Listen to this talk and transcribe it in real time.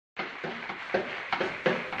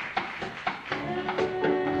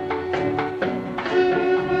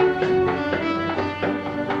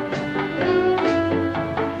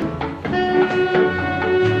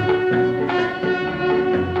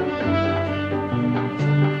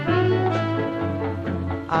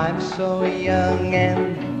I'm so young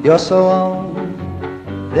and you're so old.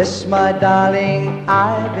 This, my darling,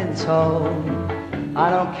 I've been told. I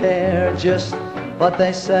don't care just what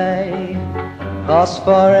they say, 'cause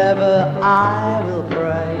forever I will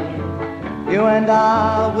pray. You and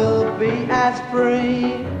I will be as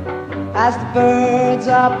free as the birds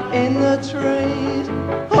up in the trees.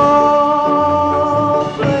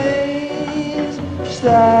 Oh, please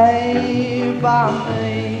stay by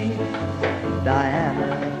me, Diana.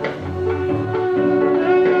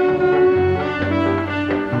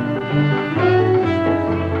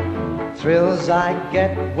 Thrills I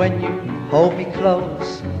get when you hold me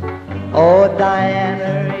close. Oh,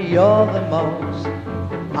 Diana, you're the most.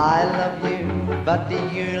 I love you, but do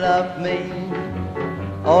you love me?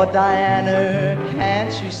 Oh, Diana,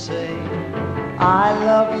 can't you see? I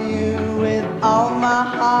love you with all my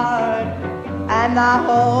heart, and I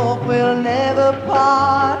hope we'll never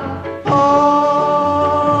part.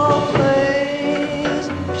 Oh, please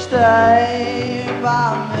stay by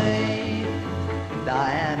me,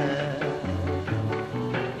 Diana.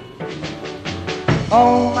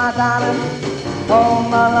 Oh, my darling, oh,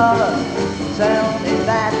 my lover, tell me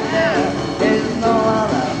that there is no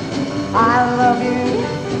other. I love you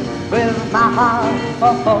with my heart.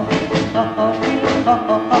 Oh, oh, oh, oh, oh,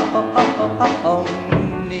 oh, oh, oh, oh, oh.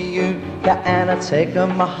 Only you can take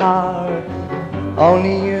my heart.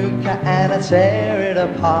 Only you can tear it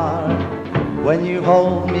apart. When you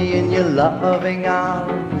hold me in your loving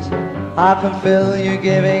arms, I can feel you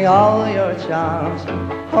giving all your charms.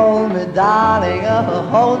 Hold me, darling, oh,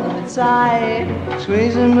 hold me tight,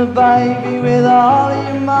 squeezing me, baby, with all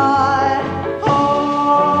your might.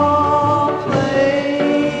 Oh,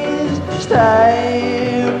 please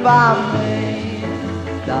stay by me,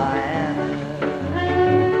 Diana.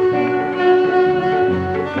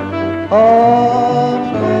 Oh,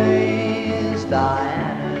 please,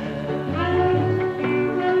 Diana.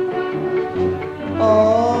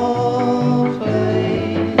 Oh,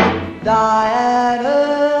 please, Diana.